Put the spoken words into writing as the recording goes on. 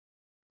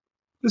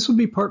This will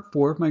be part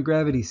 4 of my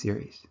gravity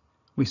series.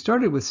 We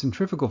started with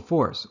centrifugal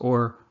force,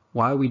 or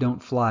why we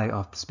don't fly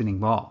off the spinning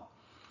ball.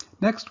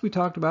 Next, we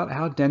talked about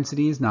how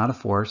density is not a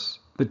force,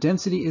 but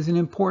density is an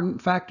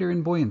important factor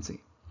in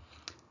buoyancy.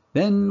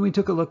 Then we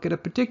took a look at a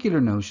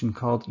particular notion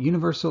called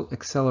universal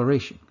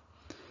acceleration.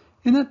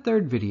 In that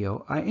third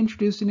video, I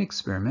introduced an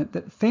experiment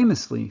that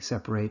famously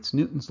separates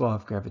Newton's law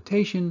of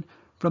gravitation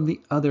from the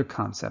other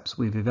concepts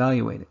we've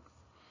evaluated.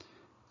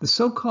 The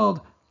so-called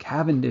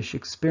Cavendish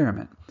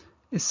experiment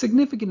is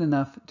significant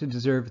enough to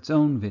deserve its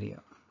own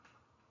video.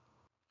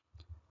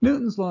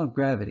 Newton's law of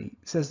gravity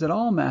says that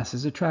all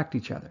masses attract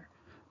each other.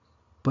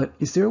 But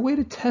is there a way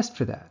to test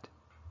for that?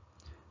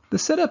 The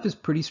setup is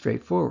pretty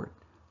straightforward.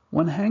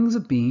 One hangs a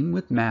beam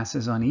with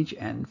masses on each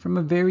end from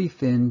a very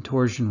thin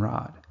torsion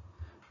rod.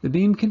 The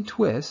beam can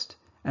twist,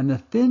 and the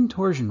thin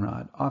torsion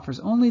rod offers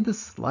only the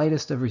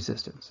slightest of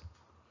resistance.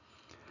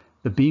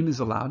 The beam is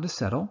allowed to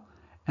settle,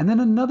 and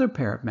then another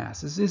pair of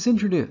masses is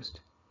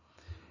introduced.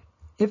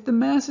 If the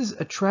masses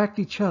attract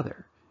each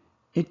other,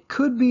 it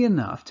could be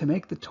enough to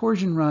make the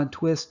torsion rod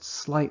twist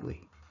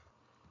slightly.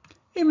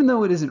 Even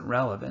though it isn't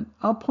relevant,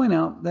 I'll point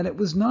out that it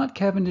was not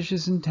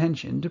Cavendish's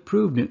intention to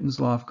prove Newton's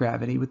law of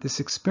gravity with this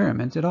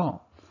experiment at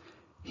all.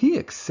 He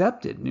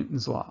accepted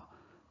Newton's law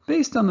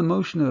based on the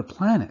motion of the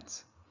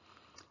planets.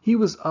 He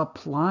was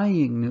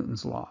applying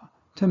Newton's law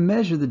to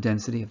measure the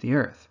density of the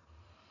Earth.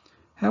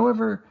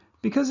 However,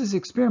 because his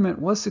experiment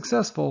was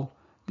successful,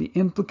 the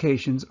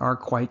implications are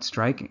quite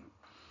striking.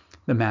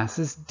 The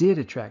masses did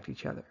attract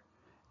each other,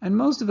 and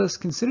most of us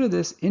consider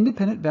this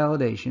independent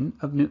validation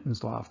of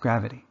Newton's law of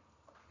gravity.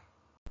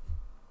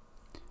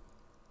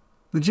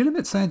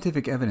 Legitimate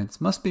scientific evidence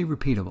must be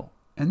repeatable,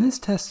 and this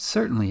test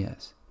certainly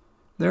is.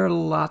 There are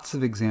lots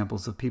of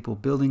examples of people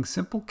building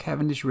simple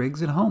Cavendish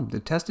rigs at home to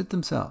test it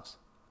themselves.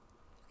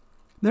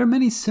 There are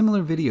many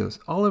similar videos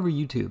all over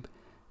YouTube,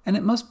 and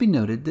it must be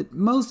noted that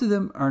most of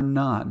them are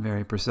not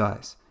very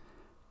precise.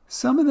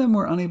 Some of them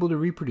were unable to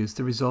reproduce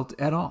the result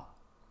at all.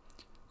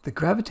 The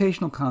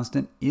gravitational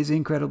constant is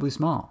incredibly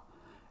small,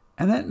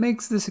 and that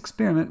makes this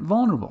experiment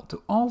vulnerable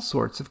to all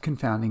sorts of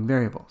confounding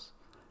variables.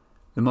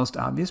 The most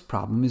obvious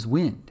problem is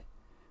wind.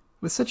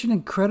 With such an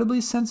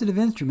incredibly sensitive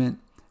instrument,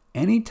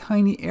 any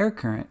tiny air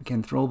current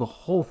can throw the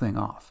whole thing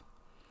off.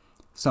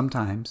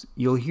 Sometimes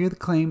you'll hear the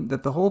claim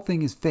that the whole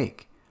thing is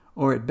fake,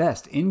 or at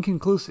best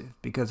inconclusive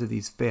because of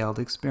these failed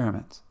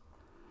experiments.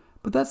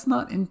 But that's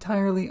not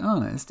entirely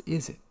honest,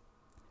 is it?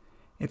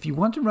 If you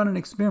want to run an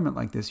experiment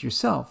like this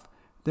yourself,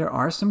 there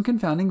are some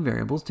confounding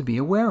variables to be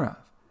aware of.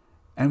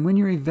 And when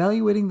you're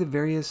evaluating the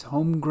various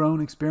homegrown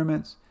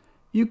experiments,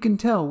 you can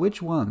tell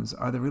which ones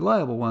are the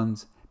reliable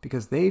ones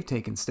because they've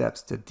taken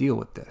steps to deal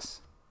with this.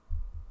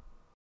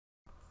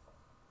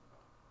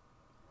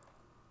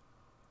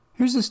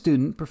 Here's a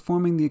student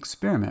performing the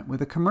experiment with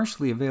a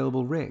commercially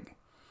available rig.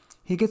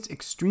 He gets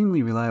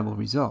extremely reliable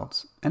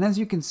results, and as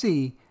you can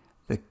see,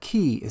 the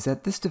key is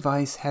that this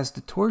device has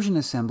the torsion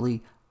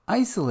assembly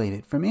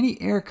isolated from any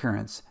air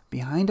currents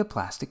behind a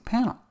plastic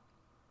panel.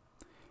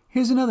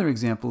 Here's another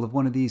example of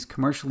one of these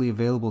commercially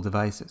available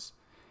devices.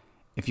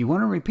 If you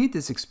want to repeat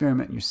this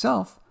experiment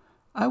yourself,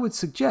 I would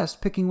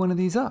suggest picking one of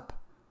these up.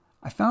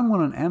 I found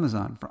one on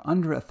Amazon for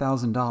under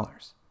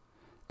 $1,000.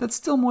 That's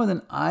still more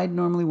than I'd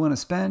normally want to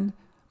spend,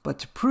 but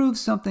to prove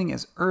something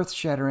as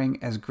earth-shattering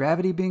as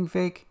gravity being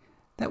fake,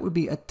 that would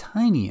be a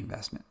tiny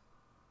investment.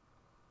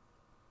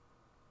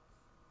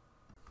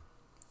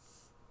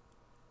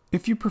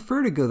 If you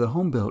prefer to go the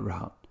home-built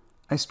route,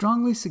 I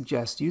strongly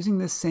suggest using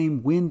this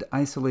same wind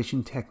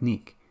isolation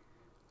technique.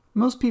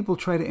 Most people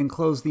try to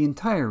enclose the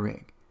entire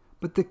rig,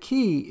 but the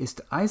key is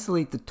to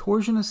isolate the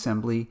torsion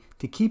assembly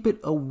to keep it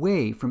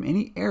away from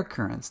any air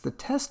currents the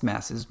test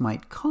masses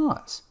might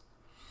cause.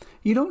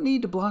 You don't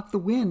need to block the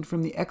wind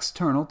from the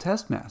external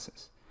test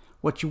masses.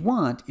 What you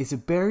want is a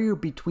barrier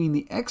between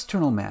the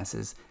external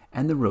masses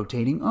and the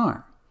rotating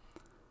arm.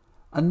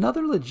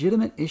 Another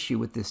legitimate issue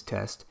with this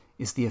test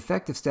is the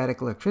effect of static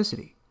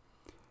electricity.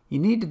 You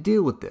need to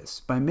deal with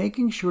this by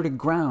making sure to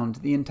ground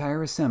the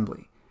entire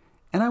assembly,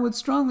 and I would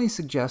strongly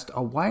suggest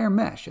a wire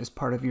mesh as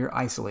part of your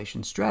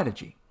isolation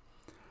strategy.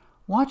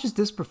 Watch as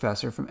this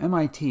professor from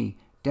MIT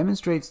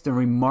demonstrates the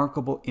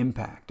remarkable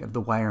impact of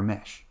the wire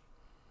mesh.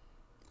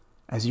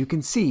 As you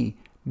can see,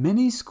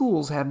 many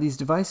schools have these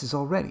devices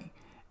already,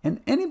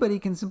 and anybody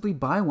can simply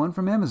buy one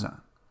from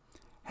Amazon.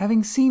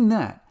 Having seen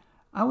that,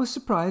 I was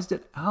surprised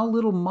at how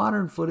little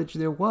modern footage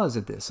there was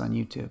of this on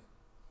YouTube.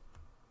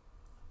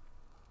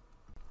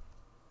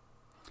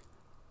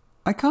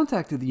 I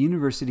contacted the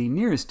university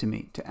nearest to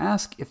me to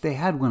ask if they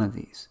had one of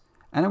these,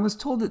 and I was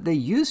told that they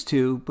used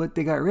to, but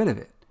they got rid of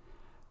it.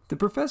 The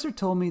professor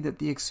told me that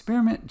the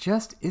experiment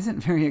just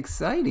isn't very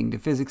exciting to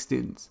physics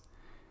students.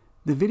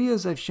 The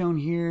videos I've shown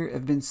here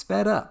have been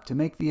sped up to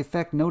make the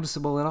effect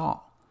noticeable at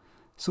all.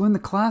 So in the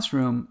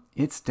classroom,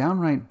 it's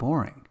downright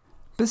boring.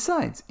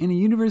 Besides, in a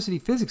university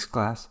physics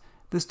class,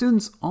 the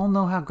students all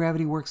know how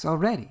gravity works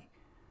already.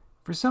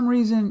 For some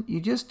reason, you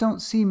just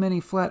don't see many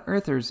flat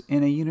earthers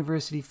in a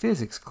university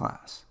physics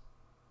class.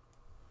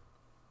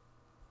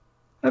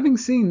 Having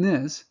seen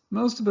this,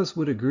 most of us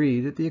would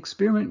agree that the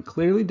experiment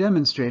clearly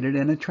demonstrated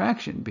an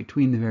attraction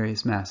between the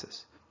various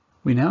masses.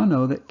 We now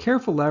know that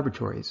careful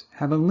laboratories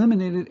have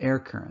eliminated air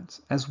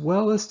currents as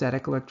well as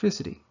static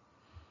electricity.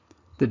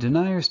 The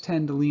deniers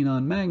tend to lean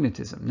on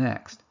magnetism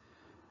next.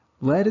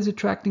 Lead is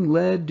attracting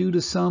lead due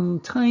to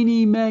some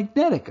tiny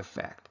magnetic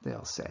effect,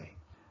 they'll say.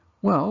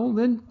 Well,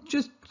 then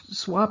just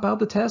swap out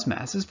the test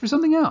masses for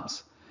something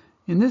else.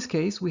 In this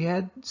case, we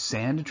had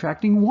sand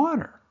attracting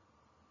water.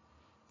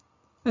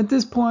 At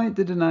this point,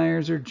 the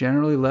deniers are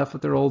generally left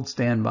with their old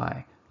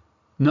standby.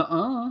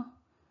 Nuh-uh.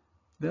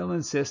 They'll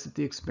insist that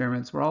the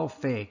experiments were all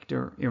faked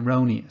or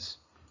erroneous.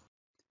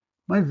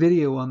 My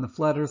video on the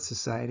Flat Earth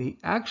Society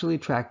actually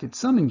attracted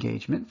some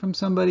engagement from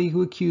somebody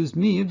who accused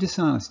me of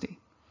dishonesty.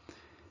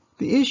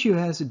 The issue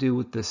has to do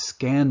with the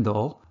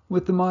scandal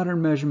with the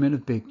modern measurement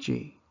of big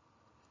G.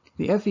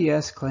 The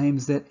FES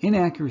claims that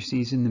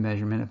inaccuracies in the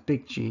measurement of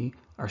big G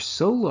are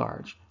so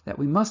large that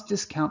we must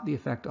discount the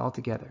effect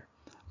altogether.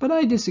 But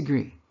I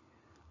disagree.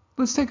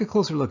 Let's take a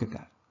closer look at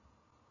that.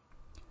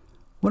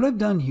 What I've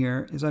done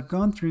here is I've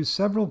gone through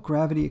several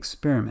gravity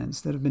experiments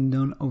that have been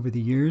done over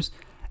the years,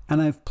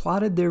 and I've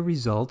plotted their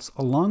results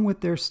along with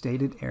their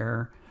stated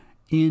error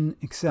in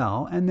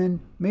Excel and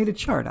then made a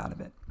chart out of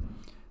it.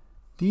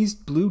 These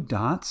blue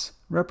dots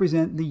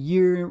represent the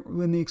year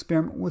when the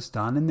experiment was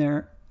done and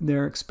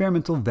their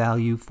experimental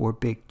value for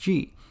big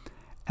G.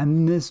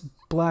 And these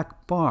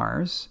black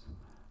bars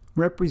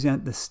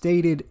represent the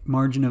stated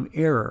margin of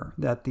error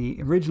that the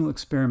original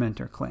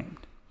experimenter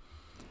claimed.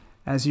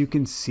 As you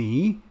can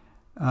see,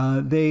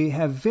 they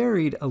have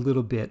varied a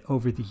little bit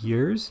over the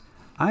years.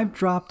 I've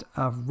dropped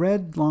a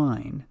red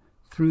line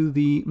through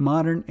the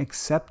modern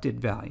accepted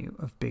value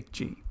of big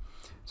G.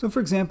 So for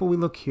example, we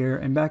look here,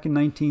 and back in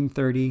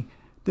 1930,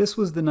 this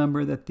was the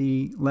number that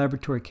the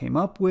laboratory came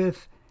up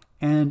with,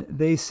 and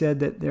they said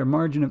that their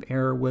margin of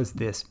error was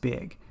this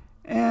big.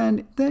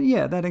 And then,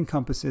 yeah, that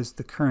encompasses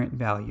the current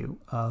value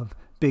of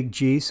big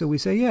G. So we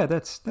say, yeah,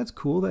 that's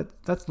cool,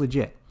 that's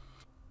legit.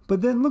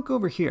 But then look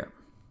over here.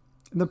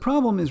 The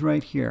problem is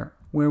right here,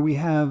 where we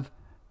have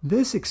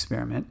this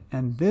experiment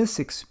and this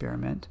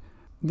experiment.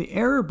 The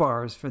error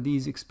bars for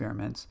these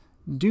experiments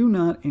do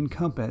not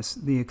encompass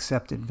the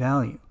accepted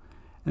value.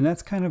 And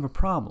that's kind of a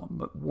problem.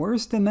 But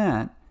worse than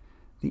that,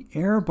 the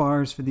error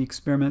bars for the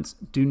experiments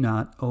do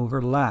not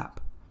overlap.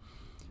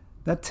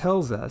 That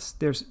tells us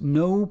there's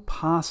no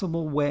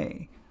possible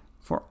way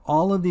for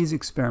all of these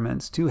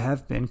experiments to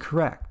have been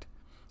correct.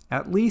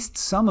 At least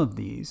some of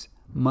these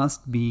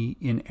must be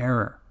in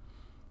error.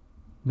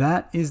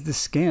 That is the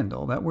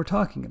scandal that we're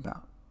talking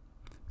about.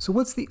 So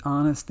what's the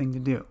honest thing to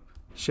do?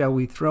 Shall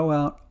we throw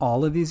out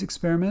all of these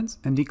experiments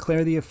and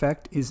declare the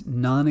effect is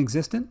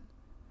non-existent?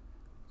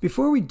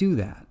 Before we do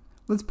that,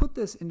 let's put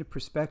this into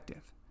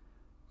perspective.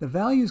 The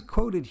values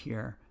quoted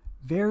here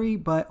vary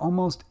by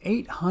almost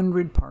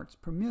 800 parts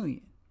per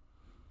million.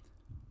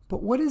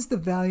 But what is the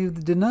value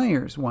the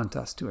deniers want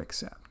us to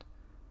accept?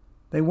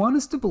 They want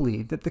us to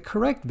believe that the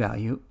correct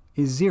value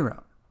is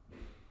 0.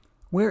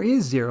 Where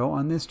is 0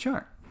 on this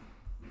chart?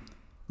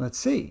 Let's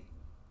see.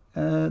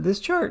 This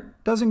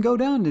chart doesn't go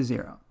down to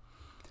 0.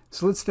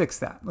 So let's fix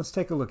that. Let's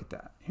take a look at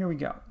that. Here we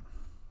go.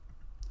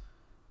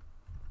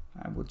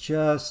 I will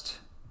just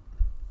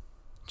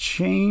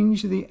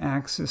change the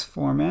axis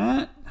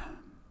format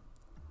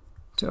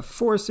to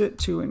force it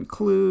to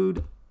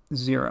include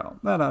 0.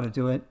 That ought to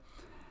do it.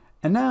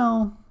 And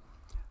now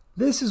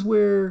this is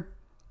where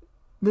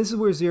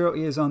 0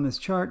 is on this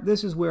chart.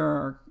 This is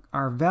where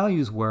our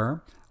values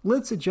were.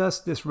 Let's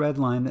adjust this red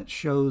line that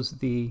shows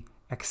the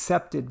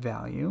accepted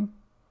value.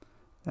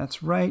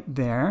 That's right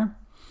there.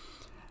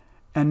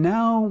 And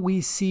now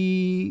we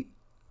see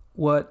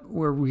what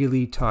we're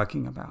really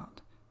talking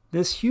about.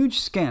 This huge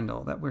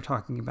scandal that we're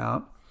talking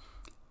about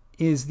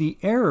is the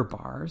error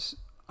bars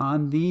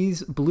on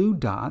these blue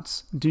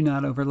dots do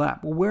not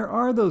overlap. Well, where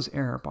are those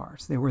error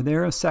bars? They were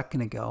there a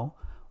second ago.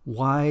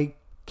 Why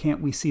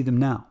can't we see them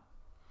now?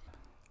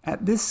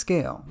 At this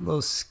scale,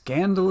 those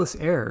scandalous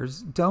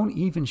errors don't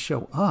even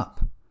show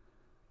up.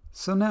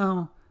 So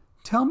now,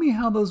 tell me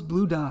how those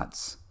blue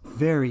dots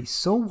vary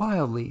so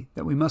wildly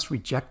that we must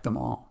reject them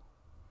all.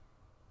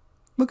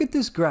 Look at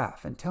this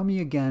graph and tell me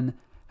again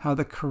how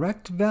the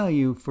correct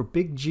value for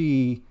big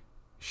G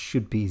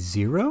should be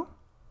 0?